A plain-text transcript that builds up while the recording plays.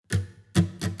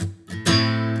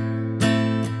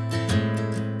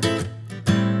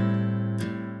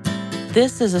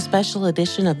This is a special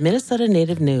edition of Minnesota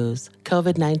Native News,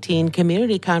 COVID-19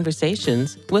 Community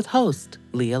Conversations with host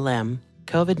Leah Lem.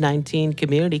 COVID-19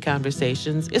 Community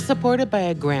Conversations is supported by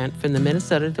a grant from the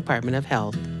Minnesota Department of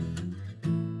Health.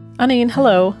 Anin,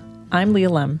 hello. I'm Leah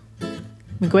Lem.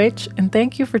 Miigwech, and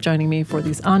thank you for joining me for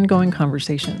these ongoing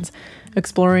conversations,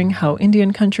 exploring how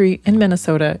Indian country in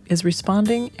Minnesota is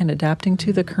responding and adapting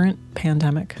to the current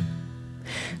pandemic.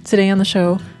 Today on the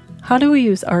show, how do we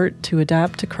use art to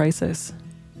adapt to crisis?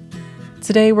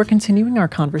 Today, we're continuing our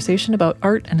conversation about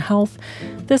art and health,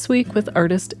 this week with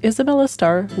artist Isabella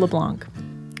Starr LeBlanc.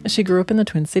 She grew up in the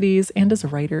Twin Cities and is a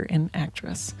writer and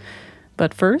actress.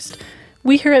 But first,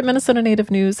 we here at Minnesota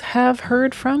Native News have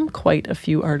heard from quite a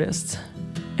few artists.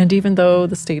 And even though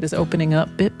the state is opening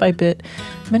up bit by bit,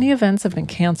 many events have been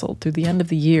canceled through the end of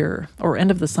the year or end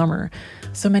of the summer.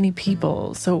 So many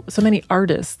people, so many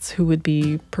artists who would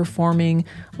be performing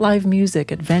live music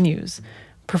at venues,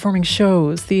 performing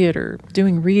shows, theater,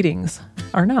 doing readings,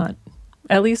 are not,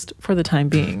 at least for the time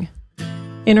being.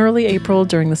 In early April,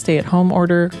 during the stay-at-home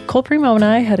order, Cole Primo and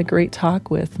I had a great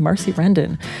talk with Marcy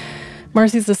Rendon.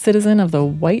 Marcy's a citizen of the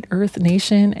White Earth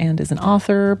Nation and is an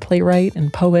author, playwright,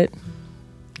 and poet.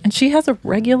 And she has a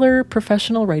regular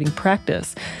professional writing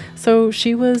practice, so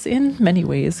she was in many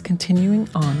ways continuing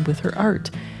on with her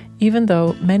art, even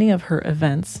though many of her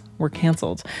events were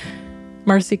canceled.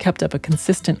 Marcy kept up a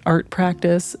consistent art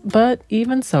practice, but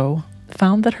even so,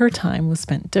 found that her time was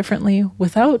spent differently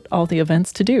without all the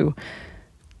events to do.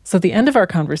 So at the end of our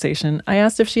conversation, I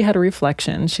asked if she had a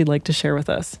reflection she'd like to share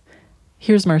with us.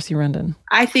 Here's Marcy Rendon.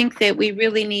 I think that we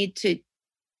really need to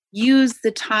use the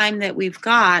time that we've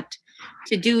got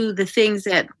to do the things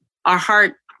that our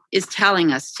heart is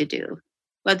telling us to do,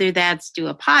 whether that's do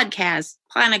a podcast,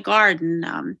 plant a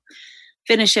garden,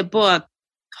 finish a book,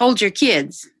 hold your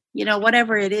kids,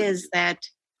 whatever it is that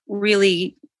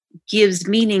really gives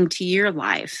meaning to your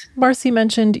life. Marcy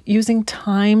mentioned using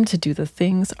time to do the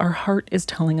things our heart is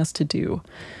telling us to do,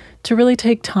 to really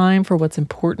take time for what's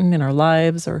important in our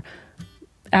lives, or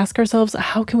ask ourselves,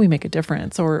 how can we make a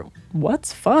difference, or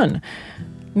what's fun?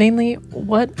 Mainly,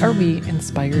 what are we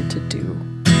inspired to do?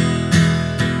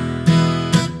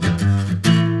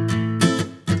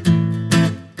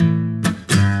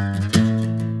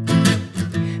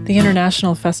 The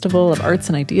International Festival of Arts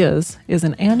and Ideas is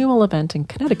an annual event in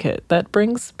Connecticut that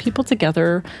brings people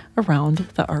together around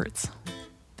the arts.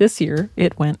 This year,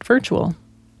 it went virtual.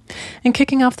 And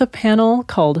kicking off the panel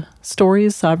called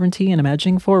Stories, Sovereignty, and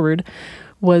Imagining Forward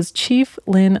was Chief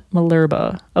Lynn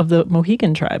Malerba of the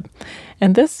Mohegan Tribe.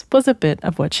 And this was a bit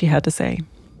of what she had to say.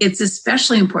 It's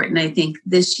especially important, I think,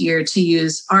 this year to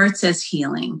use arts as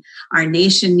healing. Our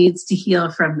nation needs to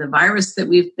heal from the virus that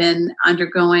we've been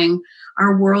undergoing.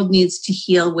 Our world needs to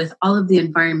heal with all of the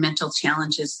environmental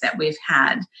challenges that we've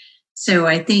had. So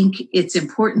I think it's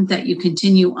important that you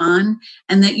continue on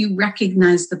and that you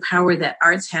recognize the power that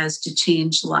arts has to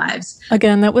change lives.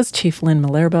 Again, that was Chief Lynn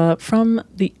Malerba from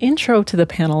the intro to the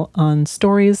panel on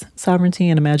Stories, Sovereignty,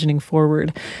 and Imagining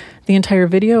Forward. The entire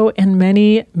video and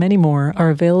many, many more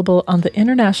are available on the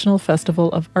International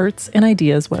Festival of Arts and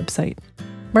Ideas website.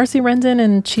 Marcy Rendon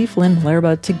and Chief Lynn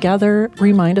Malerba together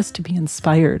remind us to be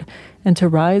inspired and to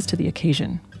rise to the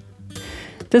occasion.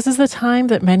 This is the time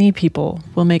that many people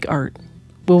will make art,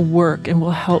 will work, and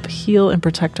will help heal and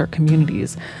protect our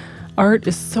communities. Art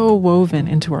is so woven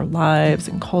into our lives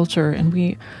and culture, and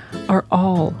we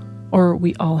all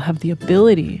have the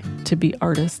ability to be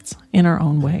artists in our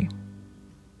own way.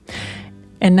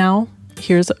 And now,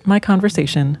 here's my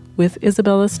conversation with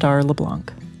Isabella Starr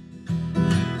LeBlanc.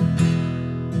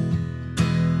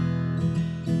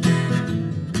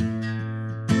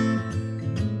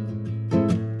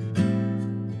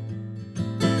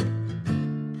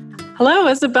 Hello,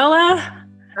 Isabella.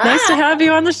 Hi. Nice to have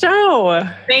you on the show.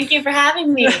 Thank you for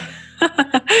having me.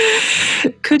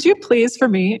 Could you please, for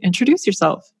me, introduce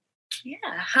yourself? Yeah.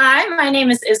 Hi, my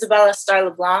name is Isabella Starr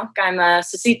LeBlanc. I'm a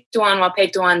Sissetuan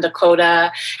Wahpetuan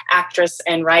Dakota actress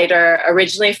and writer,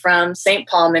 originally from St.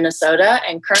 Paul, Minnesota,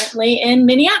 and currently in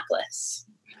Minneapolis.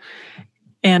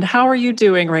 And how are you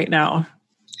doing right now?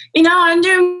 I'm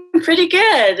doing pretty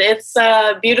good. It's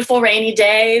a beautiful rainy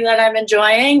day that I'm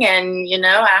enjoying. And,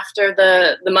 after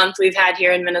the month we've had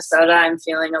here in Minnesota, I'm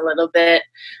feeling a little bit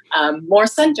more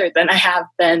centered than I have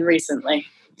been recently.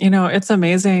 It's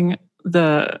amazing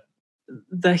the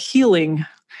healing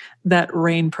that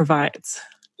rain provides.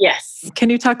 Yes. Can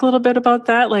you talk a little bit about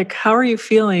that? Like, how are you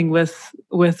feeling with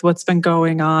what's been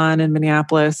going on in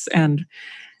Minneapolis and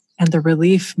the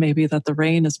relief maybe that the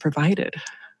rain has provided?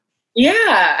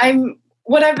 Yeah,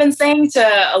 what I've been saying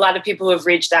to a lot of people who have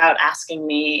reached out asking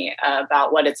me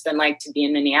about what it's been like to be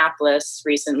in Minneapolis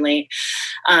recently,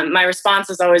 my response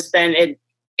has always been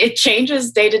it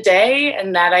changes day to day,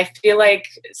 and that I feel like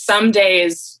some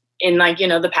days in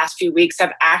the past few weeks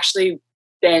have actually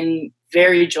been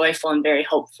very joyful and very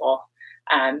hopeful.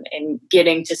 And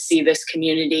getting to see this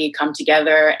community come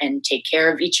together and take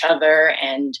care of each other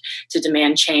and to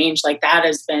demand change, like that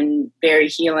has been very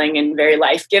healing and very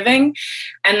life-giving.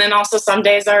 And then also some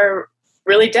days are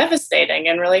really devastating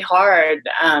and really hard.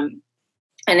 And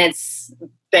it's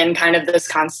been kind of this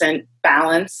constant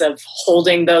balance of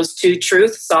holding those two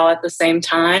truths all at the same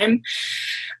time.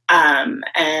 So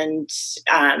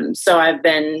I've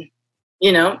been,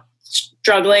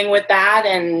 struggling with that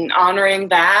and honoring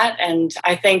that. And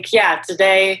I think,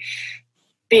 today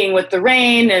being with the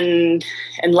rain and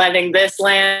letting this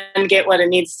land get what it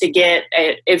needs to get,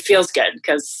 it feels good,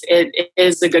 because it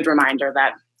is a good reminder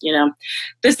that,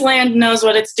 this land knows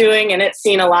what it's doing and it's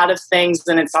seen a lot of things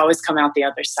and it's always come out the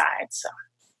other side. So.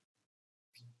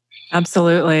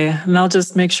 Absolutely. And I'll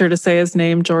just make sure to say his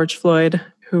name, George Floyd,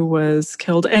 who was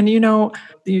killed. And,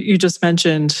 you just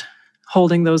mentioned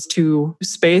holding those two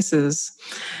spaces.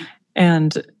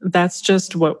 And that's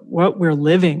just what we're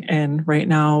living in right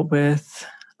now, with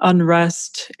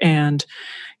unrest and,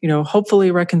 hopefully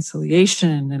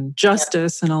reconciliation and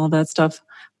justice and all of that stuff.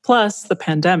 Plus the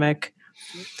pandemic,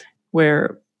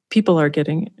 where people are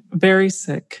getting very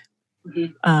sick.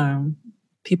 Mm-hmm.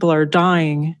 People are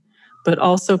dying, but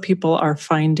also people are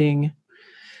finding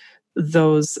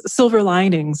those silver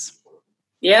linings,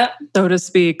 so to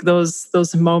speak,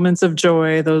 those moments of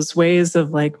joy, those ways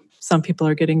of, like, some people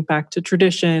are getting back to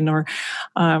tradition, or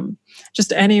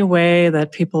just any way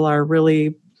that people are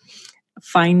really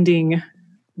finding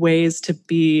ways to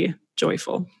be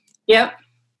joyful. Yep.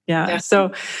 Yeah. Definitely.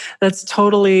 So that's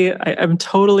totally, I'm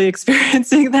totally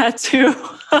experiencing that too.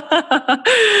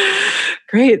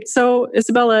 Great. So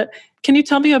Isabella, can you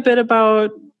tell me a bit about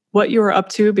what you were up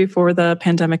to before the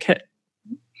pandemic hit?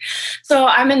 So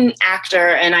I'm an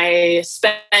actor, and I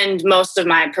spend most of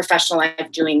my professional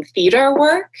life doing theater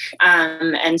work.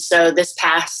 And so this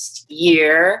past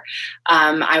year,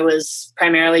 I was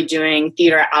primarily doing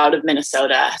theater out of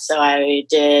Minnesota. So I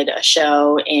did a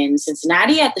show in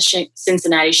Cincinnati at the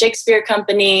Cincinnati Shakespeare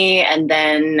Company, and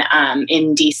then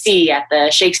in DC at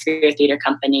the Shakespeare Theater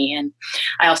Company. And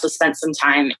I also spent some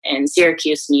time in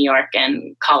Syracuse, New York,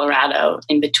 and Colorado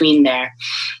in between there.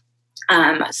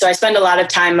 So I spend a lot of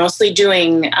time mostly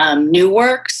doing new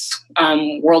works,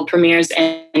 world premieres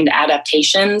and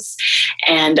adaptations,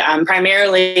 and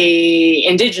primarily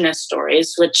Indigenous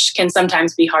stories, which can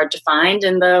sometimes be hard to find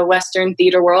in the Western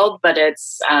theater world, but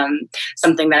it's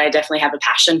something that I definitely have a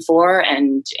passion for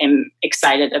and am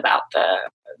excited about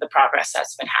the progress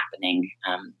that's been happening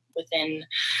within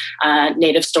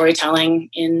Native storytelling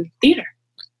in theater.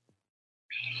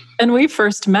 And we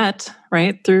first met,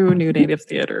 right, through New Native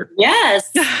Theater.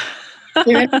 Yes.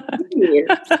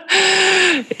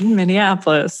 In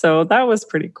Minneapolis. So that was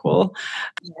pretty cool.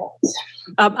 Yes.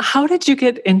 How did you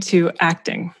get into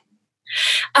acting?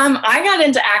 I got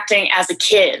into acting as a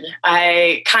kid.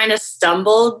 I kind of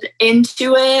stumbled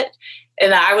into it.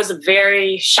 And I was a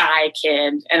very shy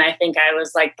kid. And I think I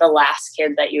was like the last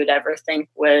kid that you would ever think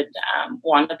would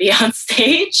want to be on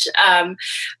stage.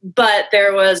 But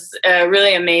there was a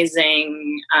really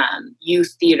amazing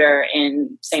youth theater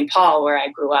in St. Paul, where I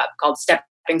grew up, called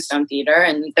Stepping Stone Theater.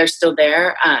 And they're still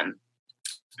there on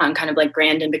kind of like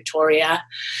Grand and Victoria.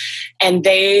 And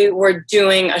they were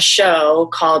doing a show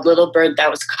called Little Bird That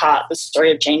Was Caught, the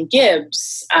story of Jane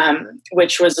Gibbs,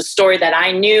 which was a story that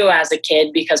I knew as a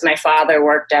kid because my father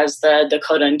worked as the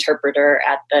Dakota interpreter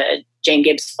at the Jane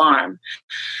Gibbs farm.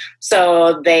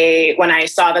 So when I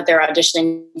saw that they were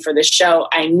auditioning for this show,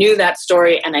 I knew that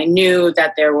story, and I knew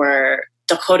that there were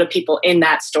Dakota people in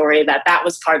that story, that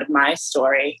was part of my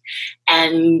story.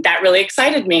 And that really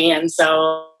excited me. And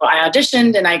so I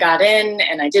auditioned and I got in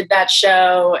and I did that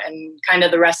show, and kind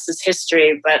of the rest is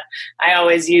history. But I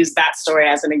always use that story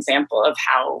as an example of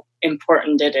how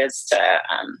important it is to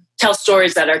tell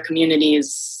stories that our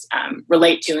communities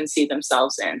relate to and see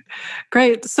themselves in.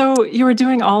 Great. So you were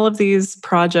doing all of these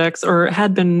projects, or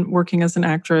had been working as an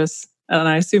actress, and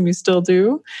I assume you still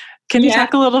do. Can you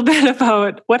talk a little bit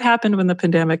about what happened when the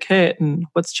pandemic hit and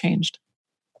what's changed?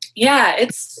 Yeah,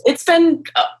 it's been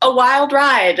a wild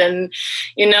ride. And,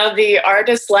 the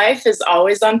artist's life is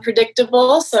always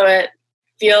unpredictable. So it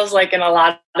feels like in a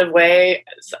lot of ways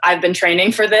I've been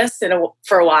training for this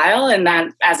for a while, and that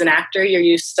as an actor you're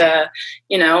used to,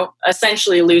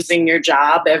 essentially losing your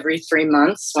job every 3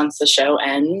 months once the show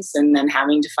ends and then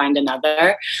having to find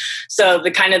another. So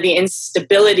the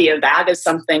instability of that is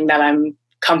something that I'm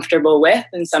comfortable with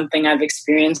and something I've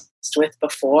experienced with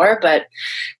before, but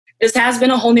this has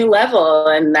been a whole new level,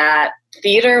 and that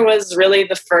theater was really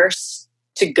the first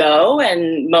to go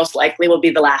and most likely will be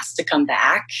the last to come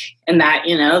back. And that,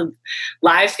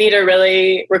 live theater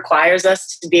really requires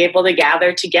us to be able to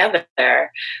gather together,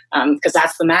 because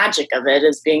that's the magic of it,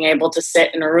 is being able to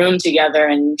sit in a room together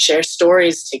and share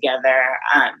stories together.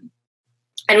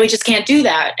 And we just can't do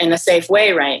that in a safe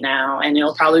way right now. And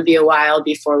it'll probably be a while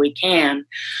before we can.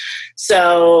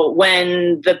 So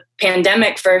when the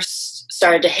pandemic first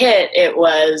started to hit, it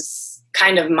was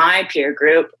kind of my peer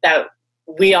group that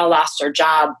we all lost our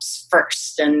jobs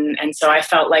first. And so I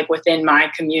felt like within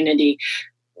my community,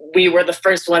 we were the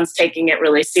first ones taking it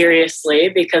really seriously,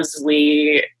 because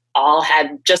we all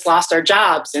had just lost our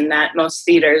jobs, and that most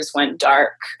theaters went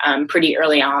dark pretty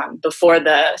early on before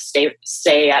the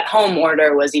stay-at-home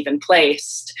order was even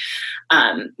placed.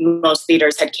 Most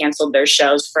theaters had canceled their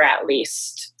shows for at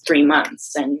least 3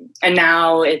 months. And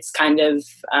now it's kind of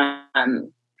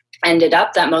ended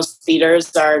up that most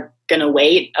theaters are going to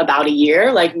wait about a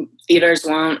year. Like, theaters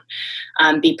won't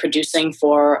be producing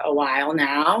for a while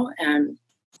now.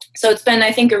 So it's been,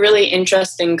 I think, a really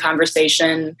interesting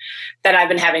conversation that I've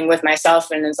been having with myself,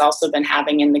 and has also been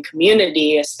having in the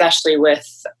community, especially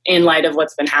in light of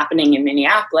what's been happening in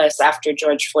Minneapolis after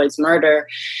George Floyd's murder,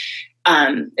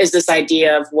 is this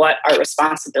idea of what our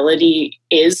responsibility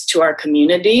is to our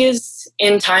communities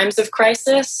in times of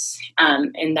crisis.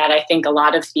 And that I think a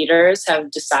lot of theaters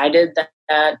have decided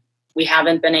that we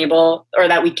haven't been able, or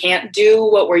that we can't do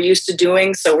what we're used to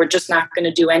doing, so we're just not going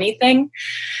to do anything.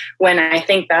 When I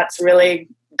think that's really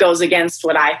goes against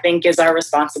what I think is our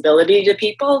responsibility to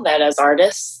people, that as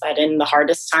artists, that in the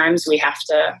hardest times, we have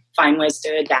to find ways to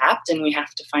adapt, and we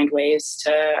have to find ways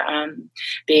to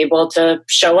be able to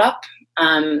show up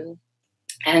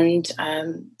and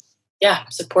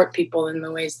support people in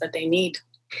the ways that they need.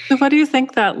 So what do you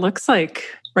think that looks like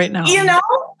right now?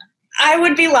 I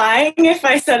would be lying if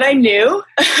I said I knew,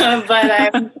 but I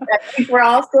think we're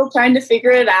all still trying to figure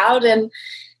it out. And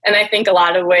I think a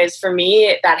lot of ways for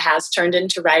me, that has turned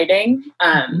into writing.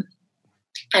 And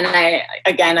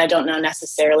I don't know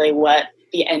necessarily what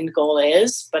the end goal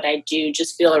is, but I do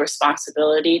just feel a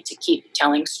responsibility to keep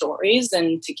telling stories,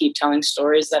 and to keep telling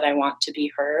stories that I want to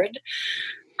be heard.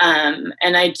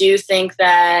 And I do think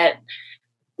that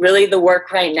really the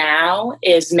work right now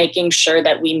is making sure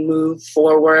that we move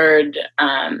forward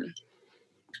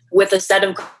with a set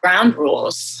of ground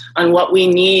rules on what we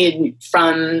need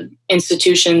from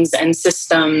institutions and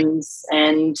systems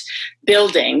and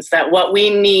buildings, that what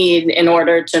we need in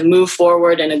order to move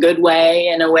forward in a good way,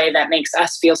 in a way that makes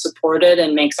us feel supported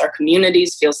and makes our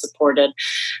communities feel supported,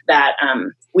 that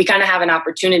we kind of have an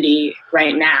opportunity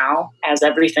right now, as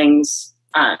everything's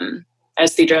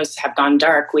as theaters have gone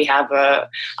dark, we have an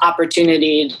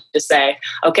opportunity to say,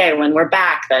 okay, when we're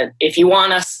back, that if you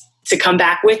want us to come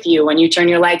back with you, when you turn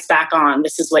your lights back on,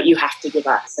 this is what you have to give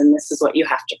us, and this is what you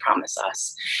have to promise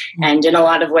us. Mm-hmm. And in a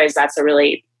lot of ways, that's a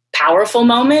really powerful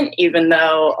moment, even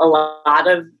though a lot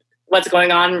of what's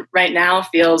going on right now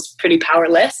feels pretty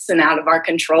powerless and out of our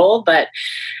control. But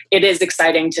it is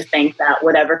exciting to think that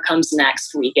whatever comes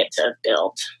next, we get to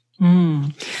build.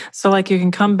 So like you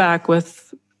can come back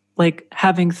with like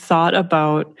having thought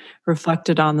about,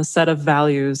 reflected on the set of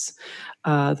values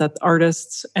that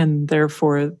artists and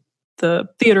therefore the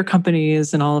theater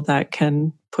companies and all of that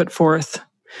can put forth.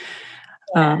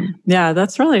 Yeah,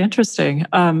 that's really interesting.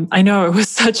 I know it was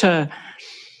such a,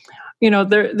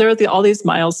 there are all these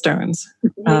milestones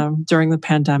during the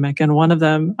pandemic. And one of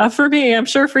them, for me, I'm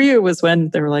sure for you, was when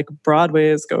they were like, Broadway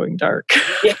is going dark.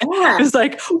 Yeah. It was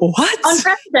like, what?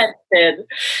 Unprecedented.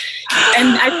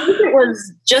 And I think it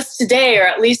was just today, or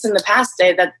at least in the past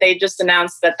day, that they just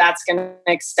announced that that's going to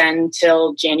extend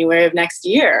till January of next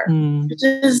year, which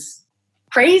is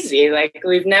crazy. Like,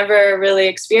 we've never really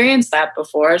experienced that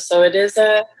before. So it is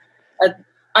a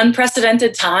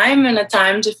unprecedented time, and a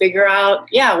time to figure out,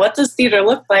 what does theater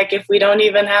look like if we don't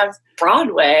even have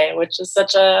Broadway, which is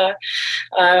such a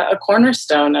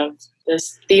cornerstone of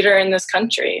this theater in this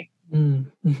country.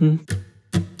 Mm-hmm.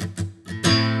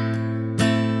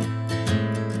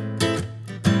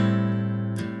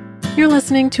 You're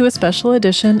listening to a special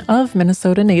edition of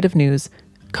Minnesota Native News,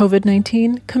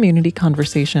 COVID-19 Community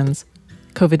Conversations.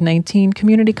 COVID-19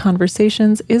 Community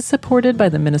Conversations is supported by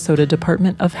the Minnesota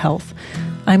Department of Health.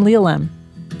 I'm Leah Lem.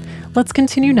 Let's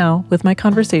continue now with my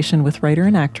conversation with writer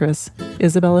and actress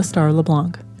Isabella Starr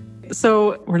LeBlanc.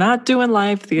 So we're not doing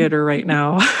live theater right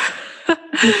now,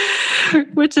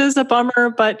 which is a bummer,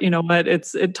 but you know what?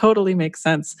 It totally makes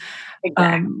sense.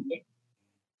 Exactly.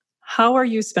 How are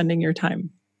you spending your time?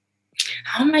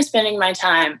 How am I spending my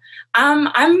time?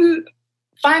 I'm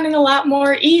finding a lot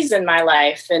more ease in my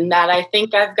life, and that I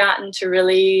think I've gotten to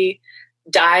really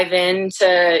dive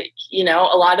into, you know,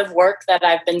 a lot of work that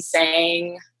I've been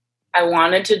saying I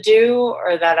wanted to do,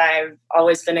 or that I've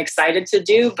always been excited to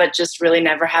do, but just really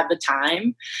never had the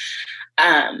time.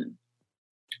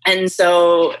 And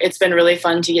so it's been really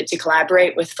fun to get to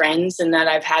collaborate with friends, and that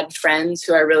I've had friends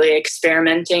who are really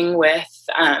experimenting with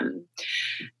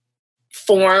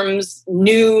forms,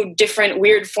 new, different,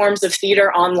 weird forms of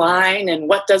theater online, and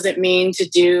what does it mean to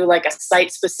do like a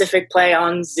site-specific play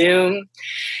on Zoom.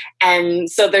 And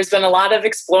so there's been a lot of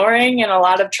exploring and a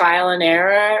lot of trial and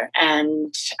error.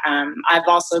 And I've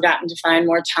also gotten to find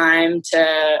more time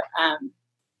to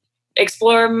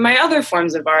explore my other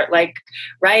forms of art, like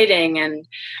writing. And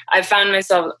I found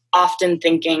myself often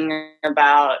thinking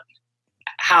about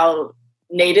how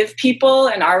Native people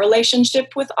and our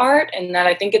relationship with art, and that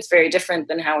I think it's very different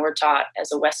than how we're taught as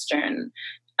a Western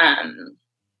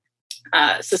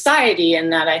society,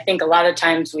 and that I think a lot of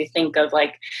times we think of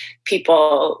like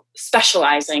people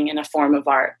specializing in a form of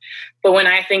art. But when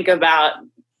I think about,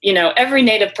 you know, every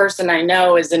Native person I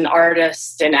know is an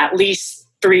artist in at least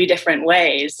 3 different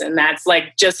ways. And that's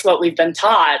like just what we've been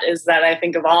taught, is that I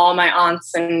think of all my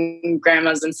aunts and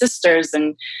grandmas and sisters,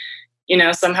 and, you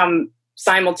know, somehow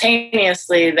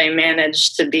simultaneously they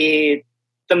managed to be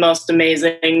the most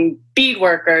amazing bead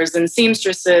workers and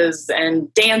seamstresses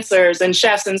and dancers and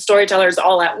chefs and storytellers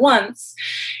all at once.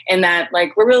 And that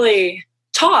like we're really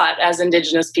taught as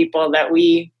Indigenous people that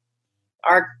we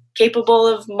are capable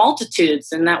of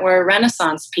multitudes, and that we're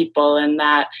Renaissance people, and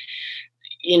that,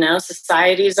 you know,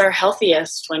 societies are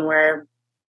healthiest when we're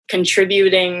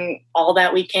contributing all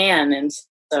that we can. And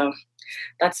so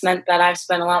that's meant that I've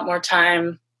spent a lot more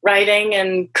time writing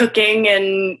and cooking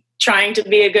and trying to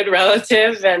be a good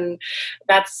relative, and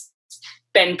that's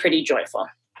been pretty joyful.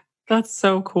 That's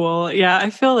so cool. Yeah,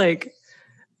 I feel like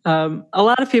a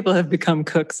lot of people have become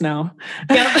cooks now.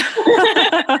 Yep.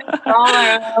 All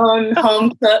our own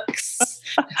home cooks.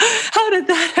 How did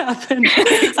that happen?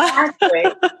 Exactly.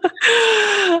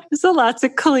 There's a lot to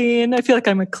clean. I feel like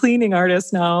I'm a cleaning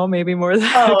artist now, maybe more than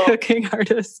a cooking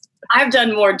artist. I've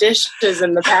done more dishes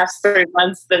in the past 3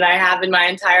 months than I have in my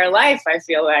entire life, I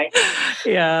feel like.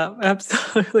 Yeah,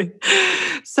 absolutely.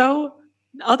 So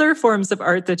other forms of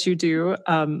art that you do,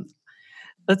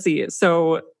 let's see.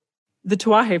 So the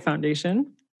Tuahe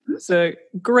Foundation is a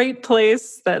great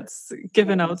place that's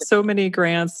given out so many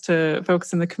grants to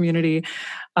folks in the community,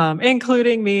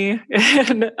 including me.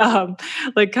 And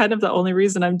like kind of the only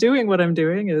reason I'm doing what I'm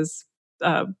doing is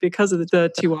because of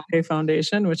the Tuahe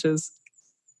Foundation, which is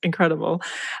incredible.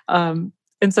 And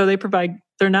so they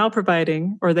have now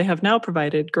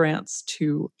provided grants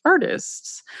to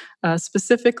artists,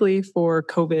 specifically for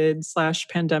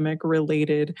COVID/pandemic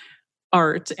related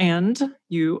art. And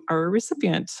you are a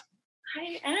recipient.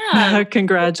 I am.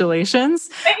 Congratulations.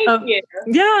 Thank you.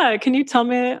 Yeah. Can you tell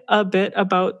me a bit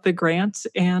about the grant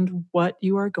and what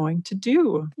you are going to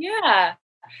do? Yeah.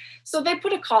 So they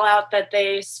put a call out that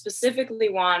they specifically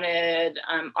wanted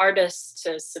artists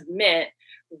to submit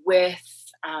with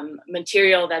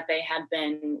material that they had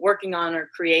been working on or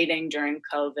creating during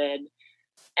COVID.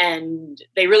 And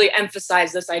they really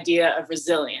emphasize this idea of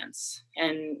resilience,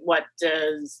 and what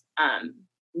does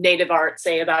Native art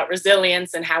say about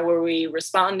resilience, and how were we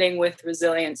responding with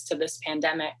resilience to this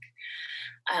pandemic.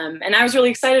 And I was really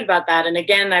excited about that. And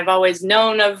again, I've always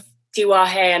known of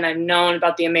Tiwahe, and I've known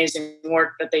about the amazing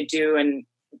work that they do, and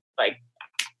like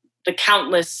the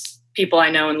countless people I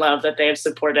know and love that they have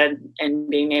supported in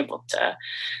being able to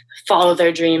follow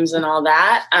their dreams and all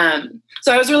that.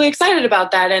 So I was really excited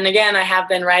about that. And again, I have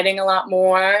been writing a lot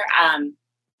more.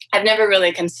 I've never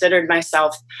really considered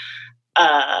myself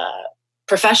a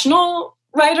professional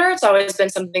writer. It's always been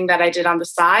something that I did on the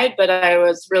side, but I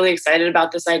was really excited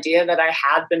about this idea that I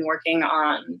had been working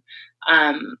on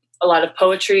a lot of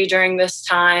poetry during this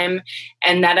time,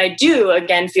 and that I do,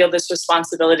 again, feel this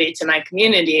responsibility to my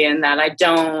community, and that I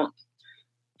don't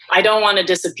want to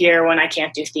disappear when I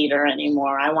can't do theater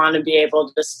anymore. I want to be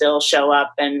able to still show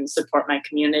up and support my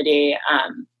community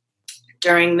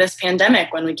during this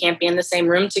pandemic when we can't be in the same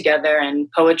room together.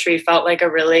 And poetry felt like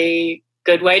a really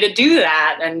good way to do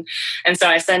that. And so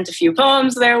I sent a few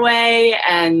poems their way,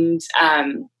 and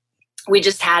we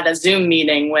just had a Zoom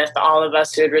meeting with all of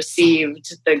us who had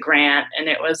received the grant, and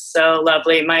it was so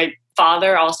lovely. My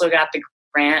father also got the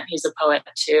grant. He's a poet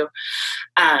too.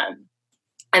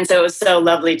 And so it was so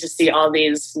lovely to see all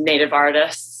these Native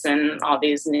artists and all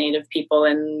these Native people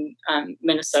in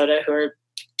Minnesota who are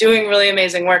doing really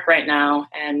amazing work right now.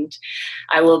 And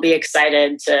I will be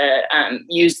excited to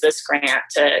use this grant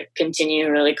to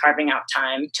continue really carving out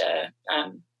time to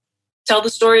tell the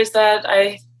stories that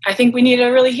I think we need to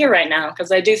really hear right now,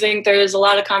 because I do think there's a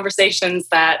lot of conversations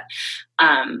that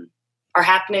are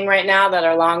happening right now that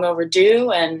are long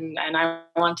overdue, and I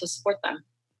want to support them.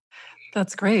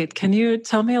 That's great. Can you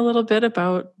tell me a little bit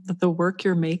about the work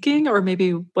you're making, or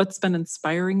maybe what's been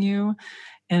inspiring you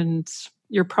and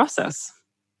your process?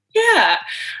 Yeah,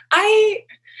 I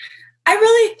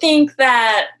really think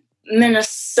that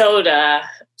Minnesota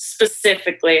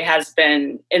specifically has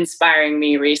been inspiring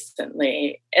me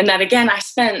recently. And that, again, I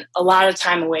spent a lot of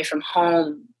time away from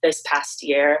home this past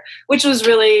year, which was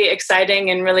really exciting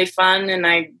and really fun. And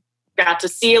I got to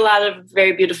see a lot of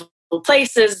very beautiful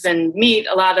places and meet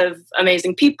a lot of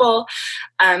amazing people.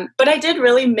 But I did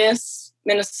really miss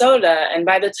Minnesota. And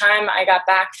by the time I got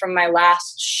back from my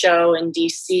last show in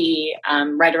DC,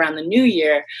 right around the new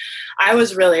year, I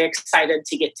was really excited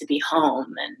to get to be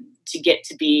home and to get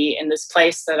to be in this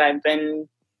place that I've been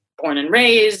born and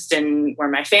raised, and where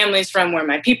my family's from, where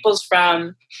my people's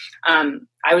from.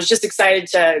 I was just excited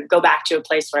to go back to a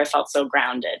place where I felt so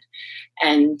grounded.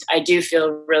 And I do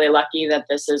feel really lucky that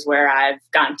this is where I've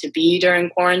gotten to be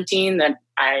during quarantine, that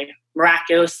I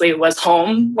miraculously was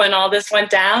home when all this went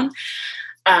down.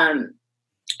 And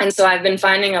so I've been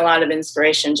finding a lot of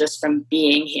inspiration just from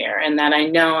being here, and that I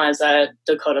know as a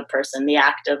Dakota person, the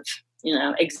act of,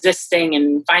 existing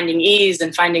and finding ease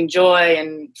and finding joy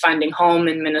and finding home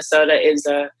in Minnesota is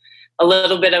a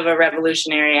little bit of a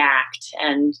revolutionary act.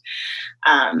 And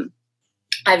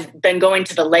I've been going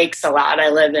to the lakes a lot. I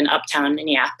live in uptown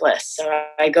Minneapolis, so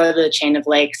I go to the chain of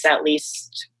lakes at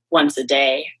least once a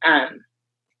day.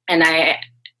 And I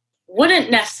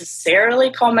wouldn't necessarily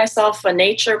call myself a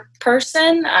nature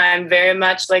person. I'm very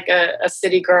much like a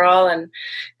city girl, and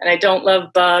I don't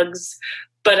love bugs.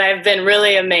 But I've been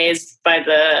really amazed by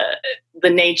the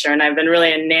nature, and I've been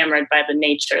really enamored by the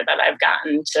nature that I've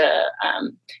gotten to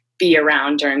be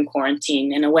around during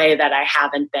quarantine in a way that I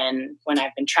haven't been when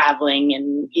I've been traveling,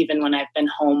 and even when I've been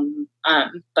home,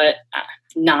 but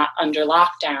not under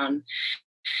lockdown.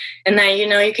 And then,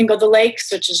 you can go to the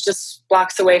lakes, which is just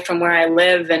blocks away from where I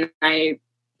live, and I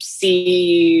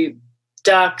see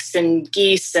ducks and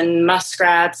geese and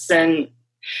muskrats and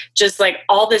just like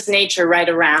all this nature right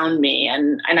around me.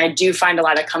 And I do find a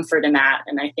lot of comfort in that.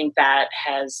 And I think that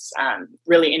has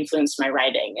really influenced my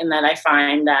writing, and that I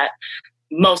find that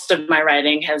most of my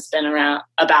writing has been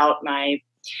about my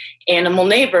animal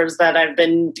neighbors that I've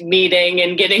been meeting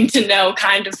and getting to know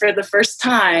kind of for the first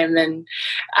time. And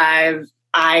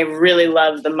I really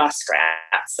love the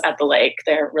muskrats at the lake.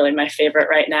 They're really my favorite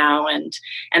right now. And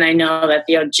I know that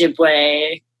the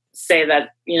Ojibwe say that,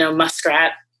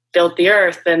 muskrat built the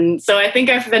earth. And so I think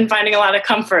I've been finding a lot of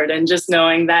comfort in just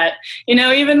knowing that,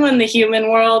 even when the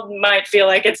human world might feel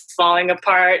like it's falling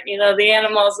apart, the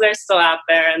animals, they're still out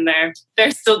there, and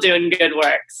they're still doing good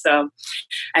work. So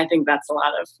I think that's a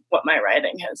lot of what my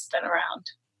writing has been around.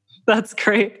 That's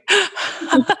great.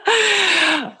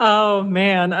 Oh,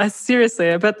 man.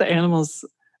 Seriously, I bet the animals,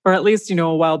 or at least,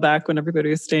 a while back when everybody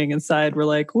was staying inside, were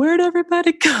like, where'd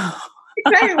everybody go?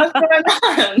 Hey, what's going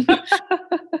on?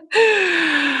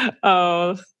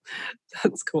 Oh,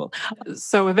 that's cool.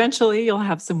 So eventually you'll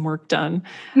have some work done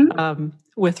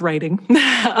with writing.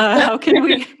 How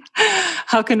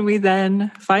can we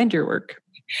then find your work?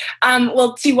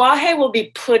 Well, Tiwahe will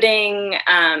be putting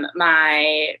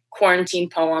my quarantine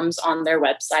poems on their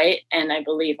website, and I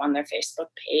believe on their Facebook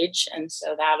page. And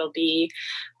so that'll be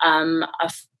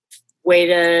a way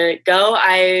to go.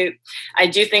 I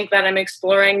do think that I'm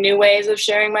exploring new ways of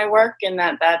sharing my work, and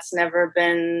that's never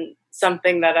been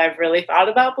something that I've really thought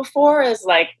about before, is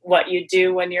like what you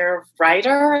do when you're a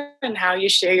writer and how you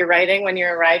share your writing when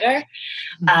you're a writer.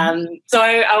 Mm-hmm. So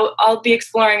I'll be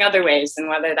exploring other ways, and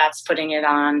whether that's putting it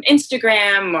on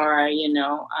Instagram or,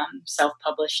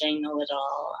 self-publishing a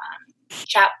little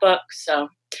chapbook. So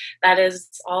that is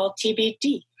all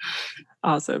TBD.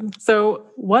 Awesome. So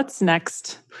what's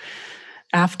next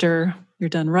after you're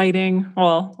done writing?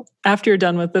 Well, after you're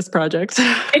done with this project.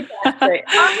 Exactly.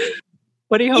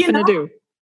 What are you hoping to do?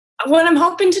 What I'm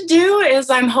hoping to do is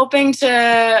I'm hoping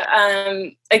to,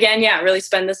 really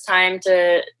spend this time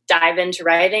to dive into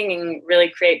writing and really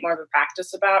create more of a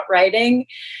practice about writing.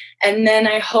 And then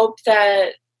I hope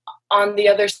that on the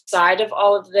other side of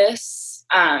all of this,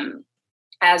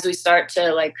 as we start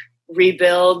to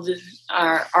rebuild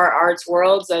our arts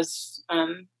worlds as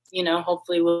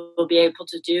hopefully we'll be able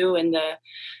to do in the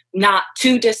not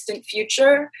too distant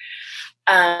future.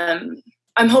 I'm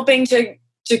hoping to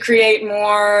create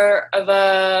more of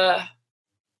a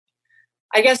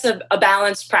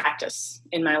balanced practice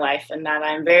in my life, and that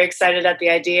I'm very excited at the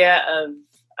idea of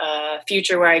a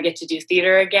future where I get to do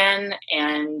theater again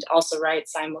and also write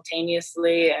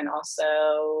simultaneously, and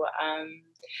also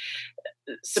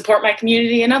support my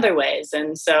community in other ways.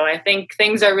 And so I think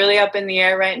things are really up in the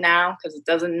air right now because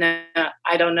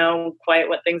I don't know quite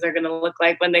what things are going to look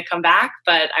like when they come back,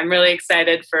 but I'm really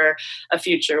excited for a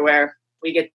future where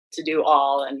we get to do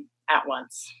all and at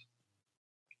once.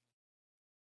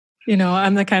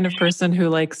 I'm the kind of person who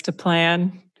likes to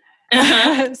plan.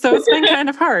 So it's been kind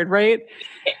of hard, right?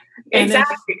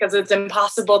 Exactly, because it's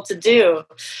impossible to do.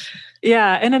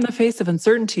 Yeah. And in the face of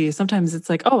uncertainty, sometimes it's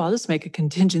like, oh, I'll just make a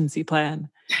contingency plan.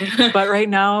 But right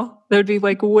now, there'd be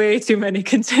like way too many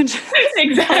contingencies.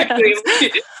 Exactly.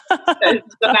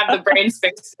 Don't have the brain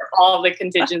space for all the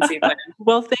contingency plans.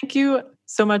 Well, thank you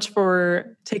so much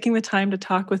for taking the time to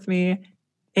talk with me,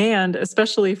 and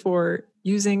especially for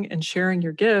using and sharing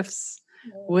your gifts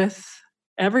with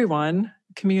everyone,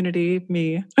 community,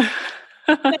 me.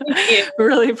 Thank you.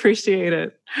 Really appreciate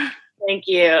it. Thank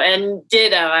you. And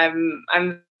ditto,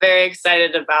 I'm very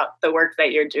excited about the work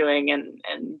that you're doing and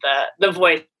the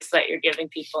voice that you're giving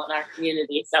people in our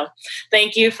community. So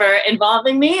thank you for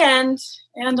involving me and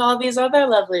all these other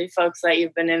lovely folks that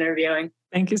you've been interviewing.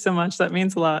 Thank you so much. That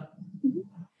means a lot.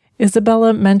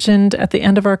 Isabella mentioned at the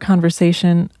end of our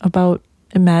conversation about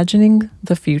imagining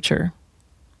the future.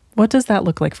 What does that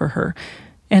look like for her?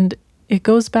 And it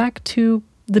goes back to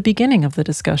the beginning of the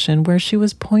discussion where she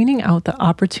was pointing out the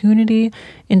opportunity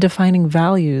in defining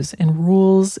values and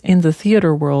rules in the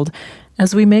theater world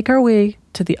as we make our way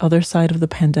to the other side of the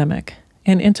pandemic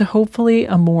and into hopefully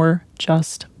a more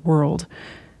just world.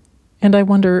 And I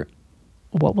wonder,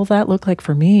 what will that look like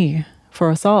for me, for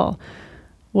us all?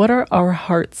 What are our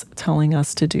hearts telling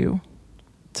us to do,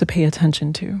 to pay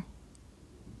attention to?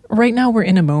 Right now we're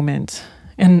in a moment,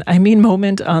 and I mean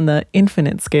moment on the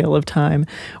infinite scale of time,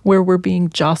 where we're being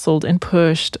jostled and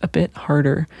pushed a bit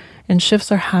harder, and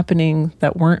shifts are happening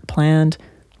that weren't planned.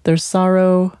 There's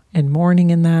sorrow and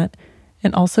mourning in that,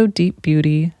 and also deep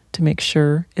beauty to make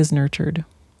sure is nurtured.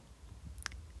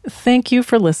 Thank you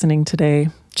for listening today.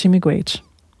 Chimigwech.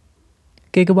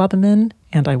 Gigawabamin,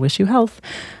 and I wish you health.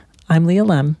 I'm Leah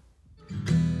Lem.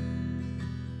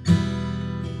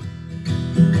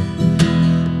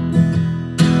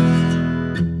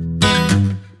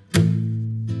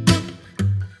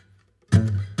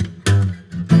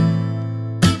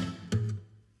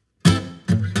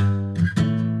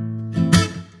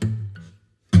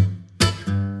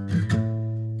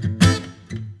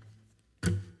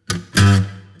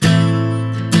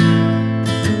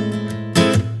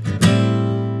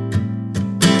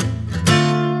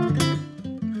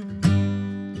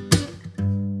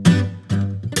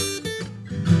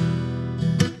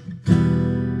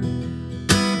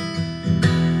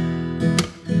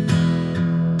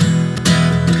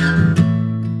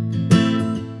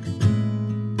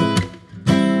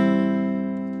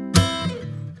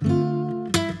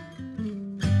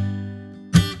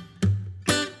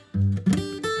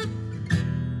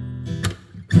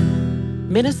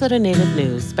 Minnesota Native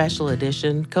News Special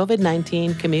Edition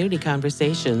COVID-19 Community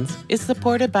Conversations is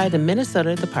supported by the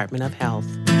Minnesota Department of Health.